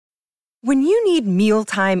When you need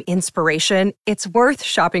mealtime inspiration, it's worth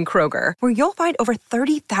shopping Kroger, where you'll find over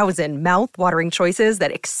 30,000 mouth-watering choices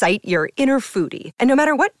that excite your inner foodie. And no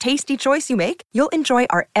matter what tasty choice you make, you'll enjoy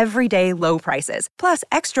our everyday low prices, plus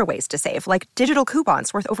extra ways to save, like digital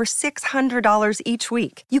coupons worth over $600 each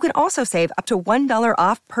week. You can also save up to $1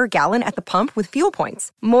 off per gallon at the pump with fuel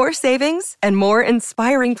points. More savings and more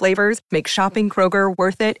inspiring flavors make shopping Kroger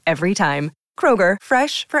worth it every time. Kroger,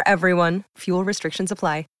 fresh for everyone. Fuel restrictions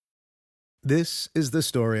apply. This is the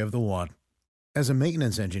story of the one. As a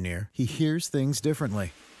maintenance engineer, he hears things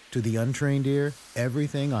differently. To the untrained ear,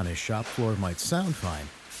 everything on his shop floor might sound fine,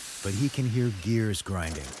 but he can hear gears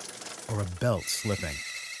grinding or a belt slipping.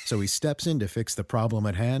 So he steps in to fix the problem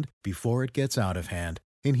at hand before it gets out of hand.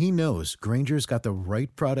 And he knows Grainger's got the right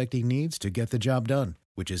product he needs to get the job done,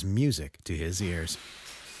 which is music to his ears.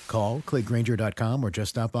 Call, click Grainger.com, or just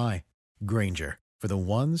stop by. Grainger, for the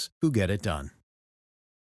ones who get it done.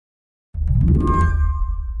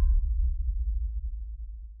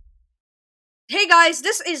 Hey guys,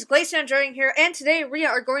 this is Glacian Dragon here, and today we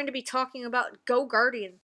are going to be talking about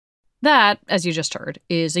GoGuardian. That, as you just heard,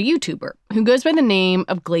 is a YouTuber who goes by the name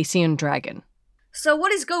of Glacian Dragon. So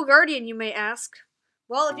what is GoGuardian, you may ask?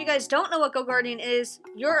 Well, if you guys don't know what GoGuardian is,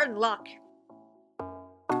 you're in luck.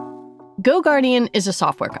 GoGuardian is a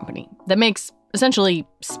software company that makes, essentially,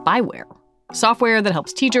 spyware. Software that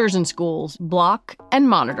helps teachers and schools block and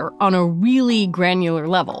monitor on a really granular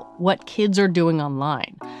level what kids are doing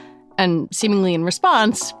online. And seemingly in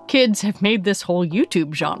response, kids have made this whole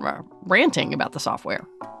YouTube genre, ranting about the software.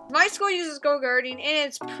 My school uses GoGuardian, and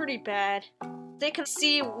it's pretty bad. They can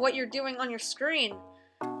see what you're doing on your screen.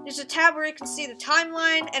 There's a tab where you can see the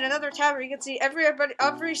timeline, and another tab where you can see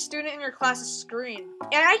every student in your class's screen.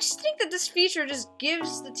 And I just think that this feature just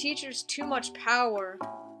gives the teachers too much power.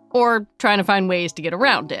 Or trying to find ways to get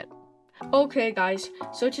around it. Okay guys,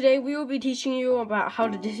 so today we will be teaching you about how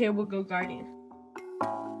to disable GoGuardian.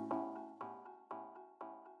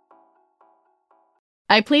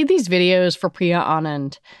 I played these videos for Priya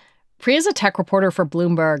Anand. Priya's a tech reporter for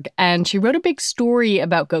Bloomberg, and she wrote a big story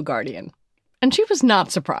about GoGuardian. And she was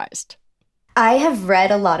not surprised. I have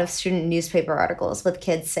read a lot of student newspaper articles with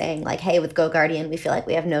kids saying, like, hey, with GoGuardian, we feel like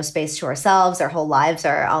we have no space to ourselves. Our whole lives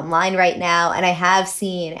are online right now. And I have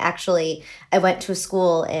seen, actually, I went to a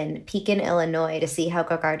school in Pekin, Illinois to see how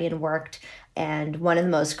GoGuardian worked. And one of the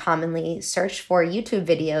most commonly searched for YouTube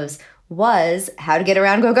videos was how to get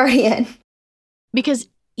around GoGuardian. Because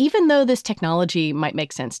even though this technology might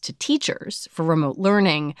make sense to teachers for remote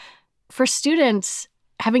learning, for students,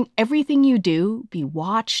 having everything you do be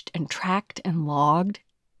watched and tracked and logged,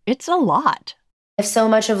 it's a lot. If so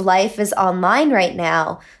much of life is online right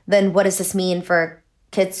now, then what does this mean for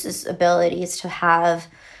kids' abilities to have,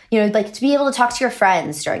 to be able to talk to your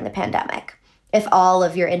friends during the pandemic? If all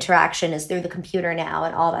of your interaction is through the computer now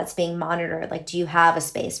and all that's being monitored, do you have a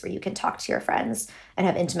space where you can talk to your friends and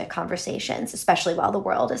have intimate conversations, especially while the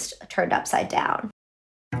world is turned upside down?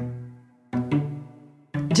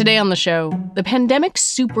 Today on the show, the pandemic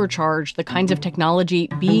supercharged the kinds of technology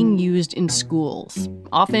being used in schools,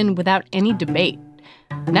 often without any debate.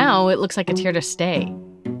 Now it looks like it's here to stay.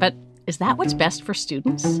 But is that what's best for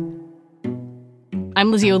students? I'm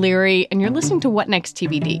Lizzie O'Leary, and you're listening to What Next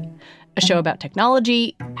TBD, a show about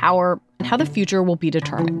technology, power, and how the future will be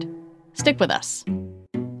determined. Stick with us.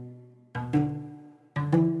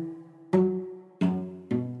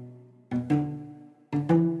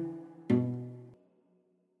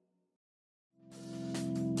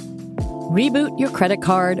 Reboot your credit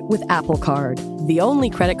card with Apple Card, the only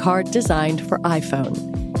credit card designed for iPhone.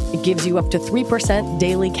 It gives you up to 3%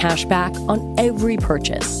 daily cash back on every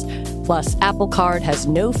purchase. Plus, Apple Card has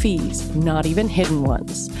no fees, not even hidden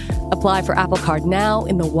ones. Apply for Apple Card now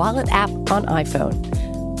in the Wallet app on iPhone.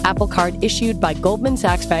 Apple Card issued by Goldman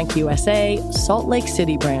Sachs Bank USA, Salt Lake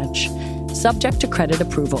City branch. Subject to credit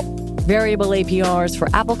approval. Variable APRs for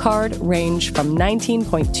Apple Card range from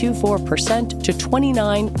 19.24% to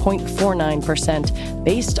 29.49%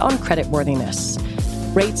 based on creditworthiness.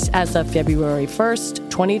 Rates as of February 1st,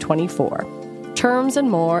 2024. Terms and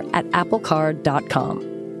more at applecard.com.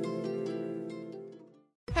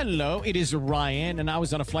 Hello, it is Ryan, and I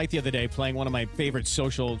was on a flight the other day playing one of my favorite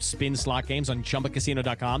social spin slot games on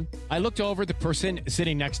ChumbaCasino.com. I looked over at the person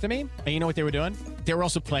sitting next to me, and you know what they were doing? They were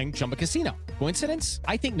also playing Chumba Casino. Coincidence?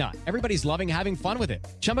 I think not. Everybody's loving having fun with it.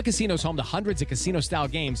 Chumba Casino is home to hundreds of casino-style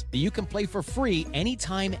games that you can play for free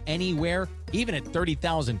anytime, anywhere, even at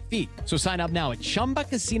 30,000 feet. So sign up now at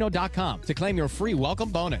ChumbaCasino.com to claim your free welcome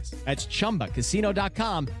bonus. That's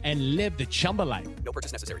ChumbaCasino.com and live the Chumba life. No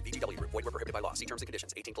purchase necessary. VGW. Void where prohibited by law. See terms and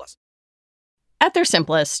conditions. 18+. At their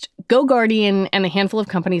simplest, GoGuardian and a handful of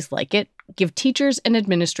companies like it give teachers and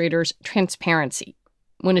administrators transparency.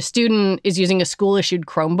 When a student is using a school-issued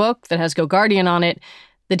Chromebook that has GoGuardian on it,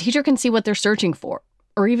 the teacher can see what they're searching for,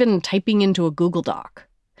 or even typing into a Google Doc.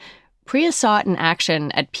 Priya saw it in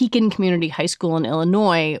action at Pekin Community High School in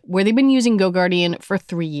Illinois, where they've been using GoGuardian for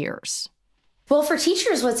 3 years. Well, for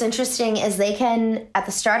teachers, what's interesting is they can, at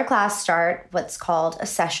the start of class, start what's called a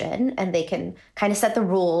session, and they can kind of set the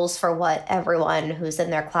rules for what everyone who's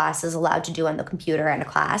in their class is allowed to do on the computer in a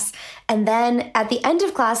class. And then at the end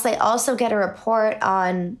of class, they also get a report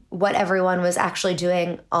on what everyone was actually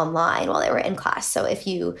doing online while they were in class. So if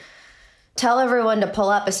you tell everyone to pull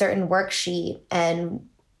up a certain worksheet and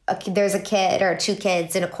there's a kid or 2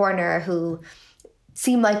 kids in a corner who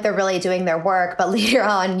seem like they're really doing their work, but later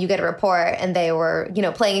on you get a report and they were,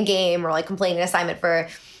 playing a game or like completing an assignment for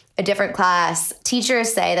a different class.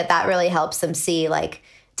 Teachers say that really helps them see, like,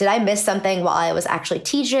 did I miss something while I was actually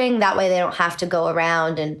teaching? That way they don't have to go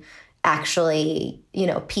around and actually,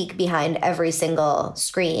 peek behind every single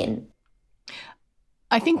screen.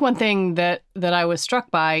 I think one thing that I was struck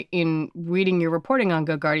by in reading your reporting on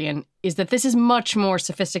GoGuardian is that this is much more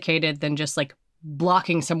sophisticated than just like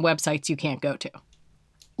blocking some websites you can't go to.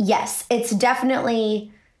 Yes, it's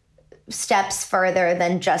definitely steps further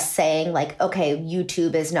than just saying like, okay,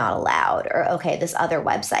 YouTube is not allowed, or okay, this other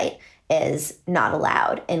website is not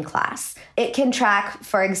allowed in class. It can track,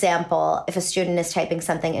 for example, if a student is typing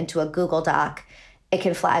something into a Google Doc, it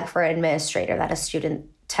can flag for an administrator that a student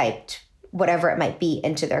typed whatever it might be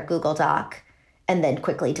into their Google Doc and then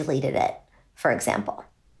quickly deleted it, for example.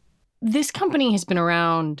 This company has been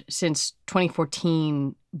around since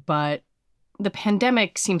 2014, but the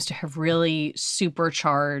pandemic seems to have really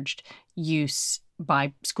supercharged use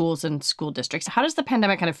by schools and school districts. How does the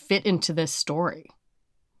pandemic kind of fit into this story?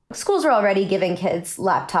 Schools are already giving kids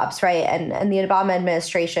laptops, right? And the Obama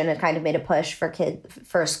administration had kind of made a push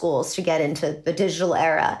for schools to get into the digital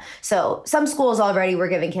era. So some schools already were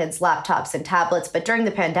giving kids laptops and tablets, but during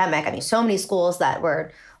the pandemic, so many schools that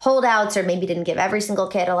were holdouts or maybe didn't give every single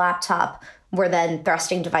kid a laptop were then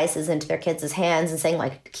thrusting devices into their kids' hands and saying,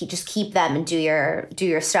 like, just keep them and do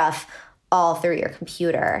your stuff all through your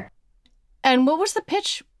computer. And what was the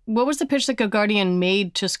pitch? What was the pitch that GoGuardian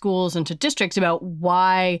made to schools and to districts about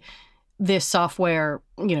why this software,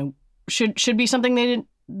 should be something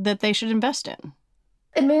that they should invest in?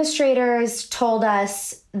 Administrators told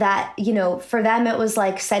us that, for them it was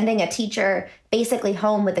like sending a teacher basically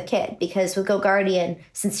home with a kid, because with GoGuardian,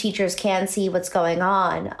 since teachers can see what's going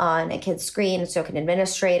on a kid's screen, so can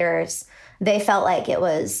administrators, they felt like it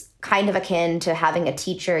was kind of akin to having a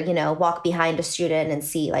teacher, walk behind a student and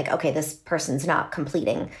see like, okay, this person's not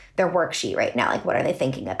completing their worksheet right now. Like, what are they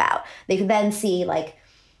thinking about? They could then see like,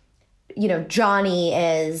 Johnny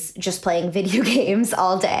is just playing video games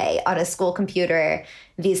all day on a school computer.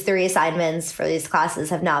 These 3 assignments for these classes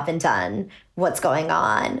have not been done. What's going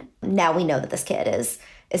on? Now we know that this kid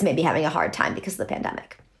is maybe having a hard time because of the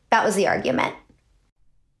pandemic. That was the argument.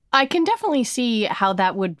 I can definitely see how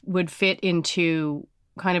that would fit into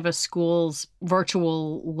kind of a school's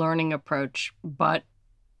virtual learning approach. But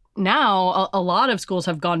now a lot of schools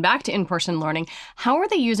have gone back to in-person learning. How are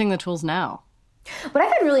they using the tools now? What I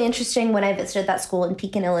found really interesting when I visited that school in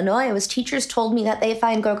Pekin, Illinois, was teachers told me that they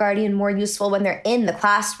find GoGuardian more useful when they're in the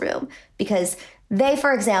classroom, because they,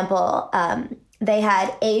 for example, they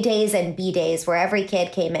had A days and B days where every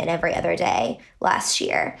kid came in every other day last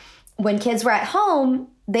year. When kids were at home,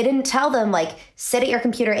 they didn't tell them, like, sit at your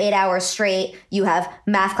computer 8 hours straight, you have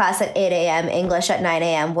math class at 8 a.m., English at 9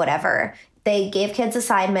 a.m., whatever. They gave kids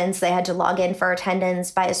assignments. They had to log in for attendance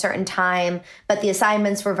by a certain time, but the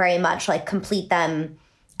assignments were very much like complete them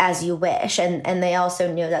as you wish. And they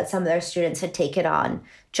also knew that some of their students had taken on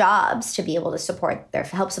jobs to be able to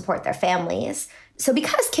help support their families. So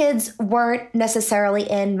because kids weren't necessarily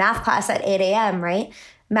in math class at 8 a.m., right?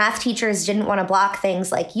 Math teachers didn't want to block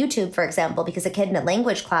things like YouTube, for example, because a kid in a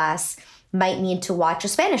language class might need to watch a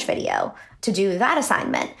Spanish video to do that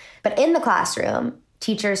assignment. But in the classroom,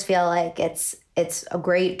 teachers feel like it's a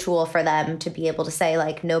great tool for them to be able to say,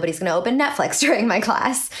 like, nobody's going to open Netflix during my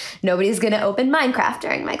class. Nobody's going to open Minecraft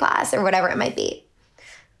during my class, or whatever it might be.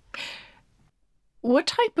 What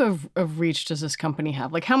type of reach does this company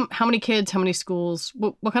have? Like, how many kids, how many schools?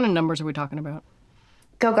 What kind of numbers are we talking about?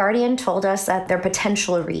 GoGuardian told us that their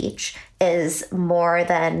potential reach is more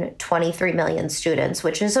than 23 million students,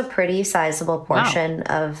 which is a pretty sizable portion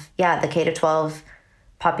of, the K-12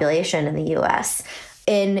 population in the U.S.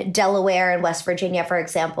 In Delaware and West Virginia, for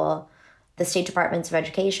example, the state departments of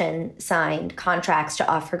education signed contracts to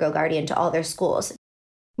offer GoGuardian to all their schools.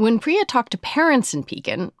 When Priya talked to parents in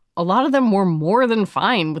Pekin, a lot of them were more than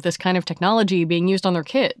fine with this kind of technology being used on their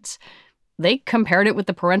kids. They compared it with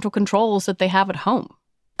the parental controls that they have at home.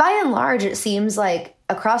 By and large, it seems like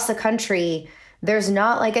across the country, there's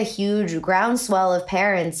not like a huge groundswell of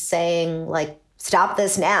parents saying, like, stop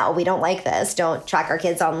this now. We don't like this. Don't track our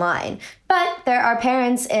kids online. But there are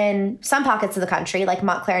parents in some pockets of the country, like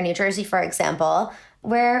Montclair, New Jersey, for example,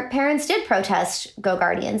 where parents did protest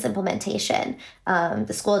GoGuardian's implementation.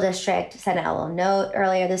 The school district sent out a little note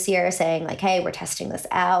earlier this year saying, like, hey, we're testing this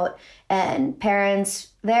out. And parents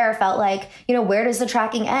there felt like, where does the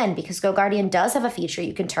tracking end? Because GoGuardian does have a feature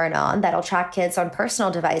you can turn on that'll track kids on personal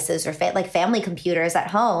devices or like family computers at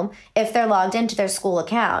home if they're logged into their school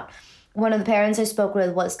account. One of the parents I spoke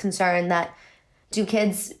with was concerned that do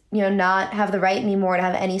kids, not have the right anymore to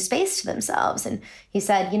have any space to themselves? And he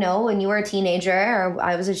said, when you were a teenager or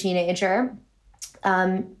I was a teenager,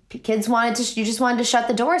 kids you just wanted to shut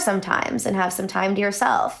the door sometimes and have some time to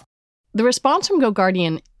yourself. The response from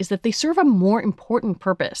GoGuardian is that they serve a more important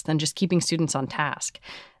purpose than just keeping students on task.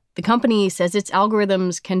 The company says its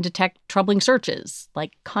algorithms can detect troubling searches,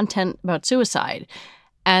 like content about suicide,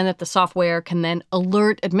 and that the software can then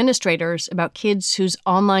alert administrators about kids whose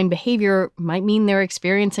online behavior might mean they're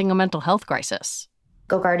experiencing a mental health crisis.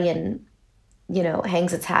 GoGuardian,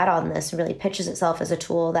 hangs its hat on this and really pitches itself as a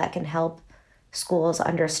tool that can help schools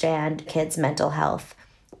understand kids' mental health,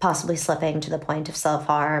 possibly slipping to the point of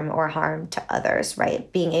self-harm or harm to others,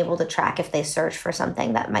 right? Being able to track if they search for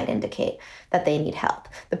something that might indicate that they need help.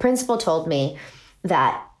 The principal told me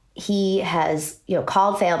that he has,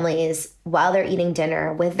 called families while they're eating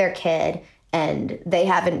dinner with their kid, and they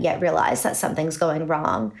haven't yet realized that something's going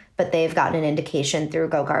wrong, but they've gotten an indication through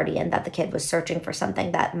GoGuardian that the kid was searching for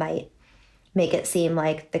something that might make it seem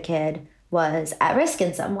like the kid was at risk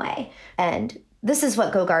in some way. And this is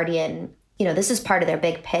what GoGuardian, this is part of their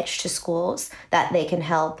big pitch to schools, that they can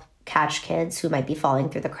help catch kids who might be falling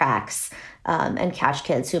through the cracks and catch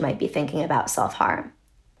kids who might be thinking about self-harm.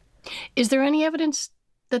 Is there any evidence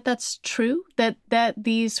that that's true, that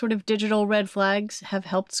these sort of digital red flags have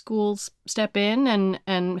helped schools step in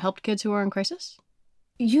and helped kids who are in crisis?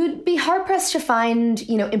 You'd be hard-pressed to find,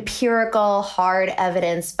 empirical, hard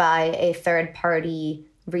evidence by a third-party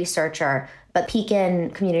researcher. But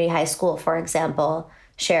Pekin Community High School, for example,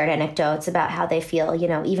 shared anecdotes about how they feel,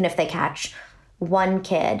 even if they catch one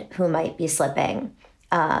kid who might be slipping,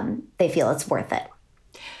 they feel it's worth it.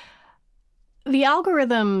 The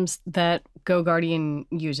algorithms that GoGuardian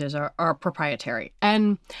uses are proprietary.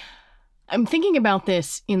 And I'm thinking about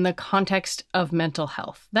this in the context of mental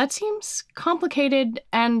health. That seems complicated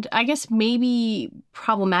and I guess maybe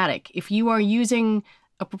problematic. If you are using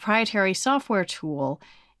a proprietary software tool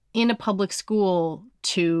in a public school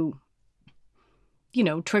to,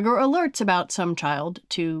 trigger alerts about some child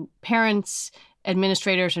to parents,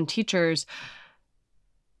 administrators, and teachers,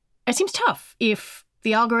 it seems tough if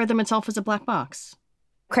the algorithm itself is a black box.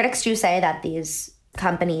 Critics do say that these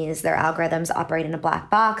companies, their algorithms operate in a black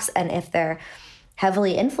box, and if they're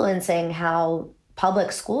heavily influencing how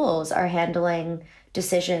public schools are handling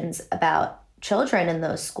decisions about children in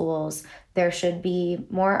those schools, there should be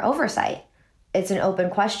more oversight. It's an open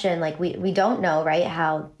question. Like, we don't know, right,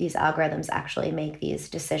 how these algorithms actually make these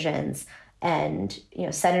decisions. And,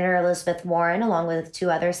 Senator Elizabeth Warren, along with 2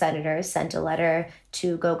 other senators, sent a letter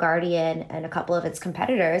to GoGuardian and a couple of its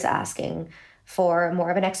competitors asking for more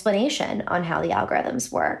of an explanation on how the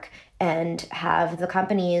algorithms work, and have the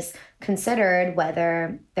companies considered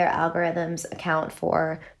whether their algorithms account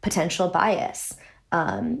for potential bias.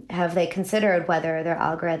 Have they considered whether their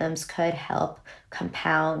algorithms could help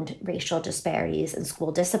compound racial disparities in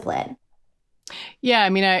school discipline? Yeah,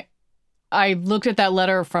 I looked at that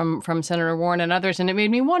letter from Senator Warren and others, and it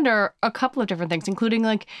made me wonder a couple of different things, including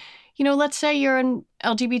let's say you're an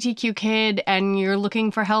LGBTQ kid and you're looking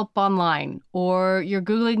for help online, or you're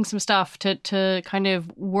Googling some stuff to kind of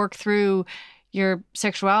work through your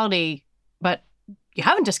sexuality, but you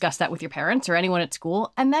haven't discussed that with your parents or anyone at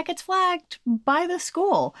school, and that gets flagged by the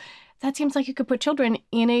school. That seems like it could put children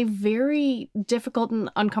in a very difficult and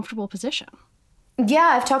uncomfortable position.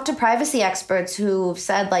 Yeah, I've talked to privacy experts who've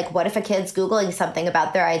said, what if a kid's Googling something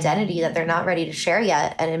about their identity that they're not ready to share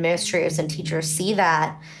yet, and administrators and teachers see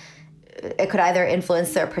that? It could either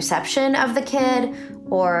influence their perception of the kid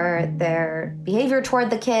or their behavior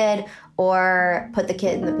toward the kid, or put the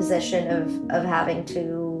kid in the position of having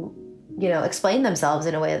to, explain themselves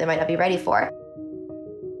in a way that they might not be ready for.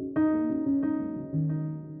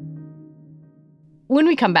 When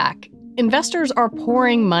we come back, investors are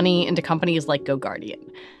pouring money into companies like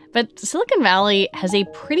GoGuardian. But Silicon Valley has a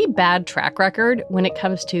pretty bad track record when it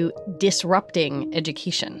comes to disrupting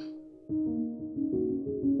education.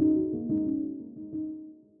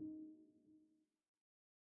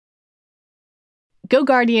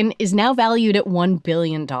 GoGuardian is now valued at $1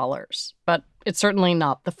 billion, but it's certainly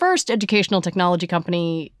not the first educational technology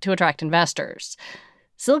company to attract investors.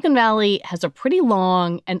 Silicon Valley has a pretty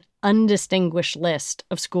long and undistinguished list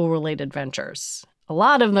of school-related ventures. A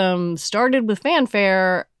lot of them started with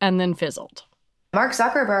fanfare and then fizzled. Mark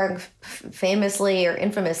Zuckerberg famously or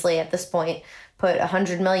infamously at this point put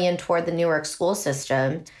 $100 million toward the Newark school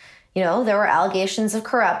system. You know, there were allegations of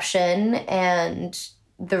corruption and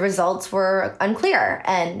the results were unclear.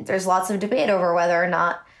 And there's lots of debate over whether or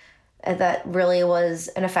not that really was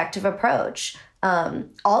an effective approach.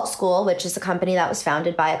 AltSchool, which is a company that was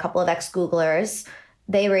founded by a couple of ex-Googlers,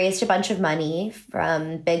 they raised a bunch of money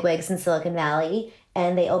from bigwigs in Silicon Valley,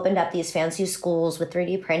 and they opened up these fancy schools with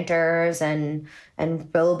 3D printers and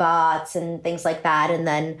robots and things like that. And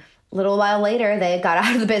then a little while later, they got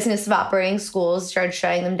out of the business of operating schools, started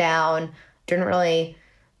shutting them down, didn't really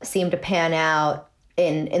seem to pan out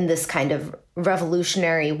in this kind of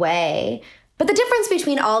revolutionary way. But the difference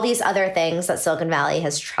between all these other things that Silicon Valley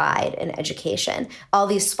has tried in education, all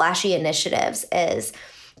these splashy initiatives, is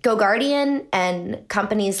GoGuardian and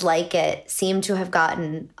companies like it seem to have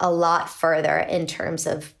gotten a lot further in terms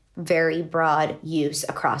of very broad use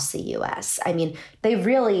across the US. I mean, they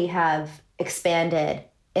really have expanded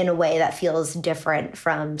in a way that feels different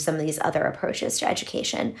from some of these other approaches to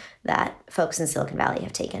education that folks in Silicon Valley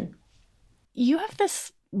have taken. You have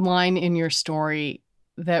this line in your story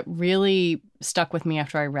that really stuck with me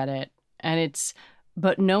after I read it. And it's,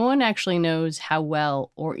 but no one actually knows how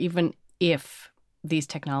well or even if these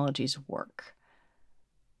technologies work.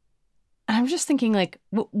 And I'm just thinking, like,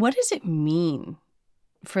 what does it mean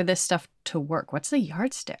for this stuff to work? What's the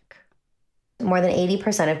yardstick? More than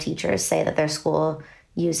 80% of teachers say that their school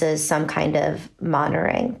uses some kind of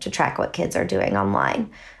monitoring to track what kids are doing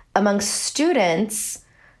online. Among students,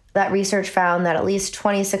 that research found that at least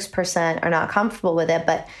 26% are not comfortable with it.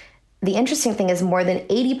 But the interesting thing is more than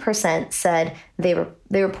 80% said they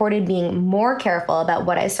reported being more careful about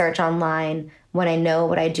what I search online when I know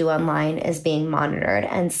what I do online is being monitored.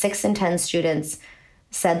 And 6 in 10 students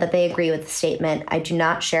said that they agree with the statement, I do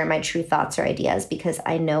not share my true thoughts or ideas because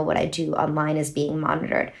I know what I do online is being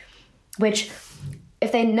monitored. Which,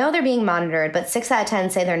 if they know they're being monitored, but 6 out of 10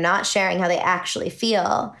 say they're not sharing how they actually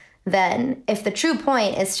feel, then if the true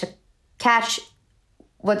point is to catch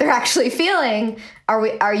what they're actually feeling,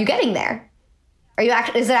 are you getting there?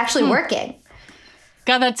 Is it actually working?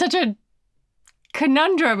 God, that's such a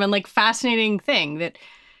conundrum and like fascinating thing that,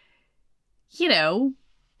 you know,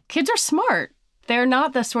 kids are smart. They're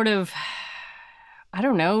not the sort of, I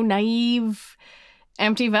don't know, naive,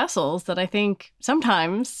 empty vessels that I think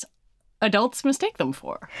sometimes adults mistake them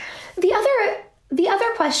for. The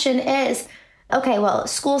other question is, okay, well,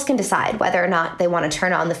 schools can decide whether or not they want to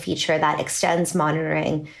turn on the feature that extends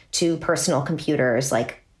monitoring to personal computers,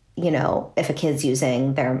 like, you know, if a kid's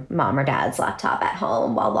using their mom or dad's laptop at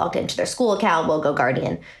home while logged into their school account, will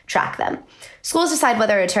GoGuardian track them? Schools decide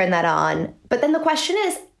whether to turn that on. But then the question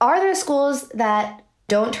is, are there schools that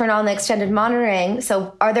don't turn on the extended monitoring?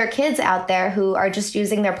 So are there kids out there who are just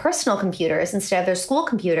using their personal computers instead of their school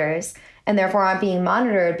computers and therefore aren't being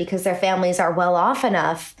monitored because their families are well off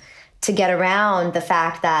enough to get around the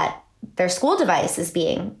fact that their school device is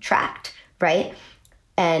being tracked, right?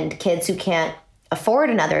 And kids who can't afford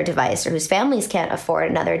another device or whose families can't afford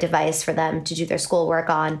another device for them to do their schoolwork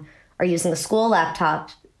on are using a school laptop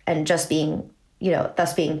and just being, you know,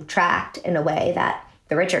 thus being tracked in a way that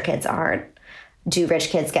the richer kids aren't. Do rich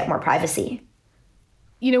kids get more privacy?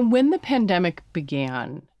 You know, when the pandemic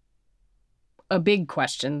began, a big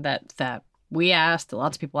question that we asked,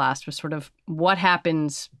 lots of people asked, was sort of what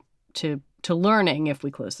happens to learning if we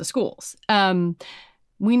close the schools.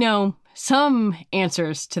 We know some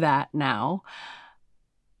answers to that now,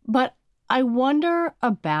 but I wonder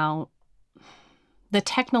about the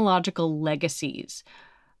technological legacies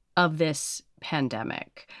of this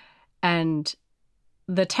pandemic and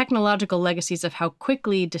the technological legacies of how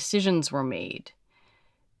quickly decisions were made.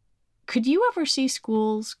 Could you ever see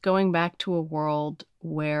schools going back to a world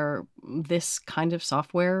where this kind of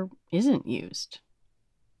software isn't used?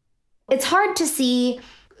 It's hard to see,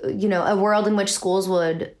 you know, a world in which schools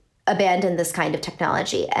would abandon this kind of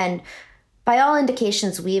technology. And by all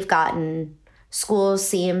indications we've gotten, schools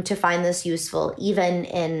seem to find this useful even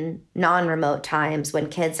in non-remote times when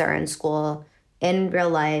kids are in school in real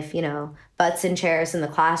life, you know, butts in chairs in the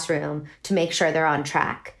classroom to make sure they're on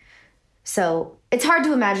track. So it's hard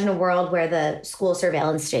to imagine a world where the school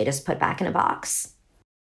surveillance state is put back in a box.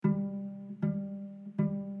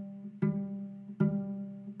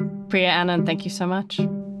 Priya Anand, thank you so much.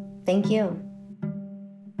 Thank you.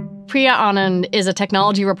 Priya Anand is a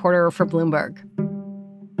technology reporter for Bloomberg.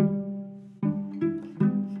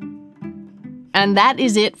 And that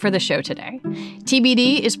is it for the show today.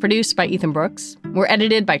 TBD is produced by Ethan Brooks. We're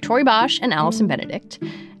edited by Tori Bosch and Allison Benedict.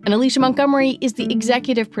 And Alicia Montgomery is the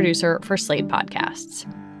executive producer for Slate Podcasts.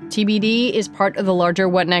 TBD is part of the larger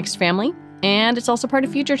What Next family, and it's also part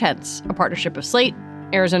of Future Tense, a partnership of Slate,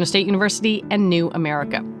 Arizona State University, and New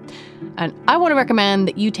America. And I want to recommend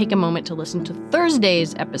that you take a moment to listen to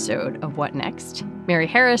Thursday's episode of What Next. Mary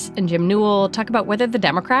Harris and Jim Newell talk about whether the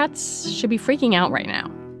Democrats should be freaking out right now.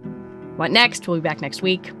 What Next? We'll be back next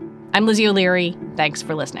week. I'm Lizzie O'Leary. Thanks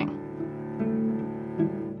for listening.